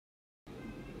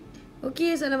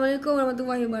Okay, Assalamualaikum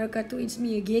warahmatullahi wabarakatuh. It's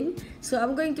me again. So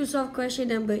I'm going to solve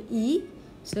question number E.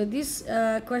 So this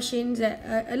question that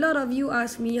a lot of you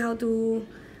ask me how to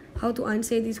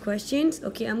answer these questions.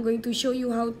 Okay, I'm going to show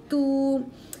you how to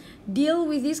deal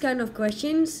with this kind of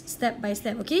questions step by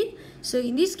step. Okay, so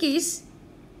in this case,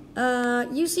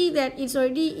 you see that it's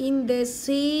already in the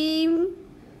same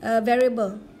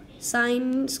variable,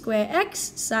 sine square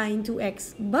x, sine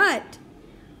 2x, but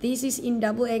this is in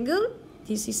double angle,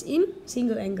 this is in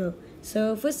single angle.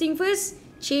 So first thing first,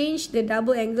 change the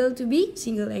double angle to be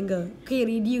single angle. Okay,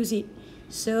 reduce it.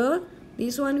 So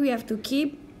this one we have to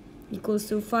keep equals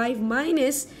to 5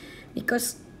 minus,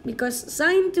 because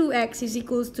sine 2x is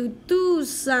equals to 2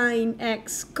 sine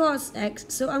x cos x.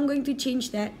 So I'm going to change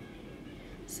that.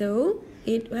 So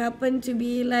it happened to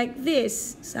be like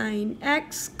this, sine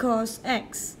x cos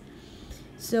x.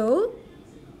 So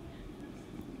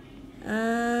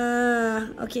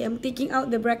okay, I'm taking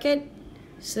out the bracket,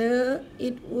 so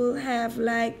it will have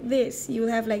like this. You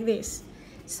will have like this.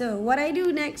 So what I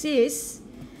do next is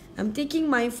I'm taking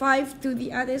my 5 to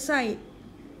the other side.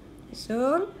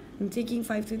 So I'm taking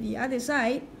 5 to the other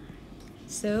side.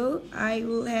 So I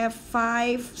will have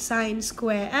 5 sine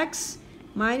square x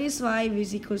minus 5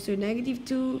 is equals to negative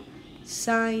 2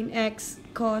 sine x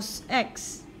cos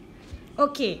x.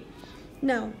 Okay,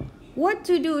 now what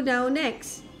to do now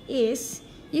next is,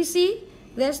 you see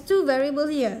there's two variables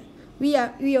here. We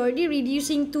already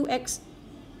reducing 2x.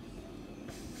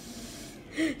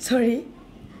 Sorry.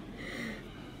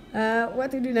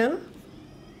 What to do now?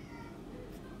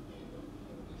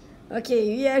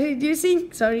 Okay, we are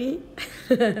reducing. Sorry.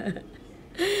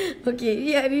 Okay,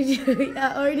 we are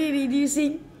already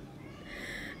reducing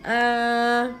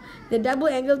the double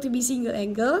angle to be single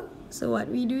angle. So what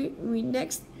we do, we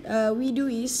do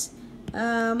is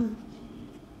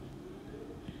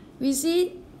we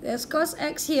see there's cos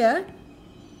x here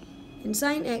and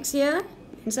sine x here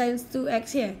and sine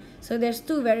 2x here. So there's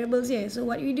two variables here. So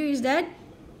what we do is that,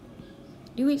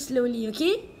 do it slowly,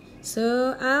 okay?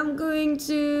 So I'm going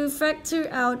to factor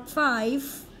out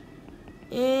 5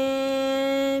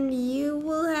 and you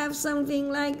will have something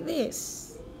like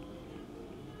this.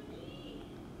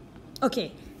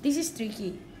 Okay, this is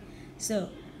tricky. So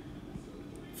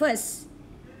first,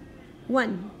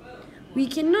 1, we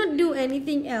cannot do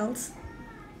anything else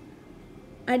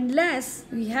unless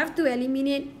we have to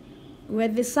eliminate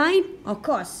whether sine or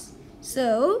cos.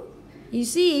 So you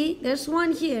see there's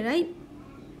 1 here, right?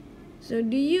 So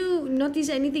do you notice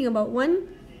anything about 1?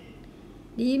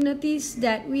 Do you notice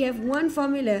that we have one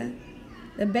formula,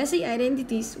 the basic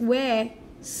identities, where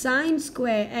sine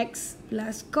square x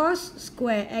plus cos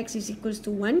square x is equals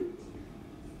to 1?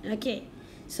 Okay,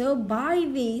 so by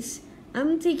this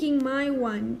I'm taking my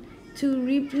 1 to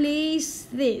replace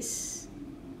this.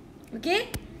 Okay,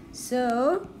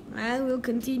 so I will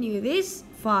continue this.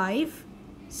 5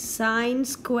 sine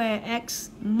square x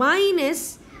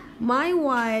minus my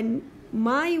 1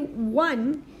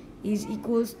 is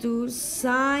equals to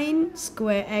sine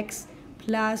square x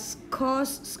plus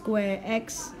cos square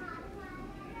x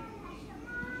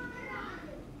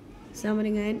sama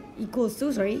dengan equals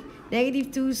to,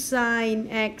 negative 2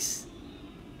 sine x.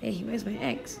 Where's my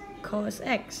x? Cos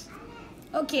x.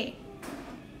 Okay.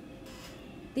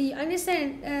 Do you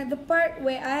understand the part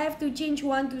where I have to change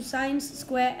 1 to sine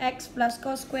square x plus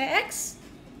cos square x?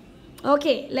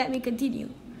 Okay, let me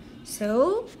continue.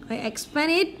 So I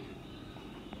expand it.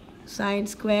 Sine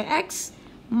square x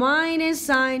minus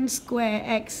sine square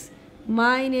x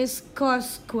minus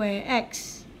cos square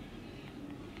x.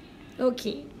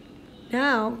 Okay,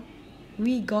 now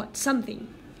we got something.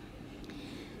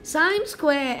 Sine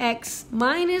square x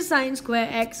minus sine square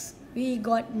x, we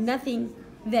got nothing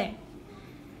there.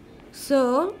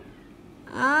 So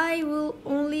I will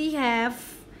only have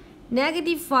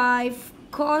negative 5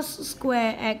 cos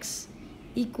square x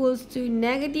equals to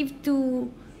negative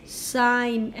 2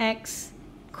 sine x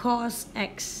cos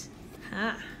x.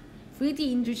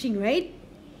 Pretty interesting, right?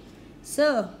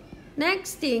 So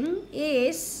next thing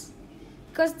is,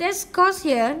 because there's cos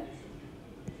here,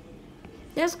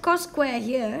 there's cos square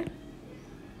here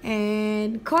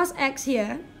and cos x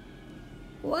here,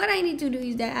 what I need to do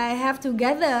is that I have to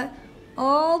gather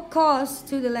all cos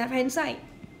to the left hand side.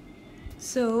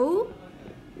 So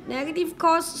negative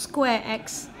cos square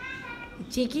x,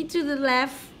 take it to the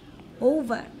left,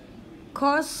 over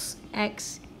cos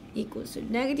x equals to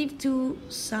negative 2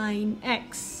 sine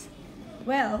x.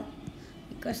 Well,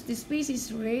 because the space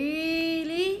is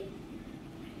really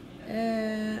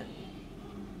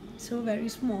so very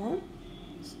small,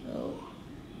 so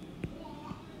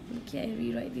okay, I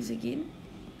rewrite this again.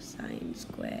 sine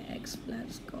square x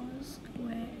plus cos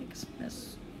square x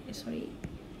plus is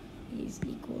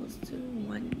equals to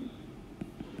 1.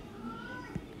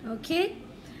 Okay,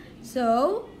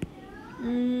 so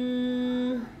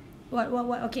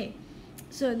okay,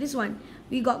 so this one,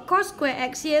 we got cos square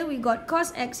x here, we got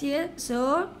cos x here,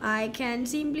 so I can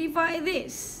simplify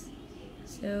this.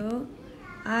 So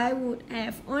I would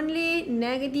have only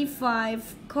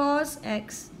 -5 cos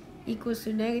x equals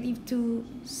to -2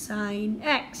 sine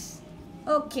x.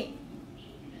 Okay,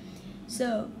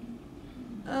 so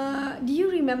do you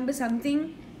remember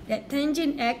something? That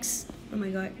tangent x, oh my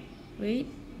god, wait,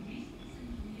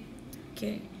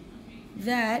 okay,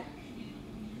 that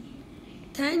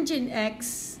tangent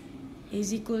x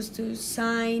is equals to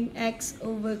sine x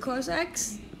over cos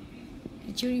x.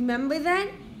 Did you remember that?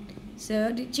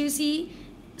 So did you see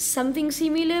something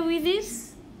similar with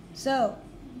this? So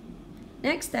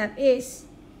next step is,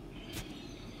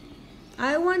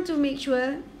 I want to make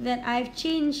sure that I've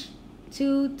changed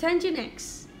to tangent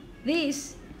x.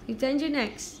 This to tangent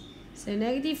x. So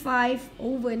 -5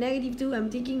 over -2. I'm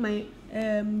taking my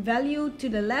value to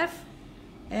the left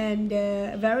and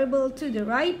the variable to the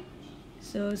right.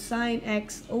 So sine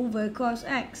x over cos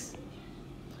x.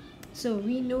 So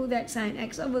we know that sine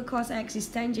x over cos x is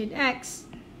tangent x.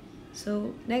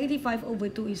 So -5 over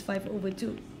 2 is 5 over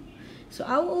 2. So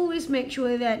I'll always make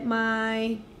sure that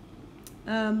my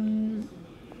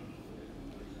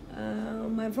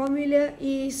my formula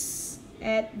is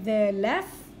at the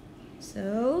left.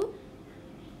 So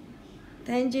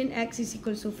tangent x is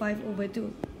equal to 5 over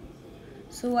 2.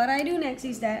 So what I do next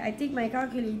is that I take my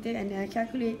calculator and I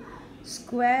calculate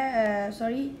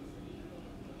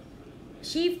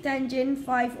shift tangent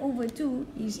 5 over 2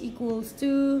 is equals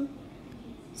to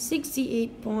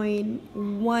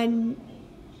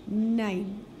 68.19.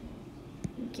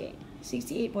 Okay,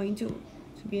 68.2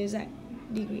 to be exact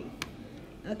degree.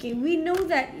 Okay, we know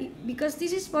that because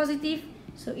this is positive,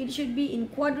 so it should be in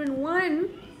quadrant 1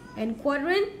 and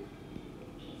quadrant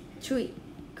 3.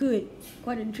 Good,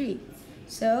 quadrant 3.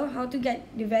 So how to get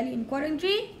the value in quadrant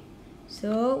 3?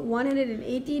 So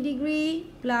 180 degree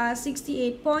plus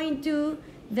 68.2,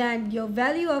 then your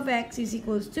value of x is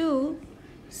equals to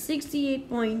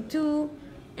 68.2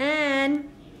 and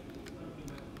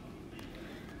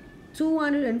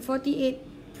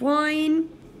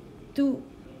 248.2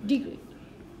 degree.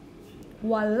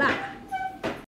 Voila!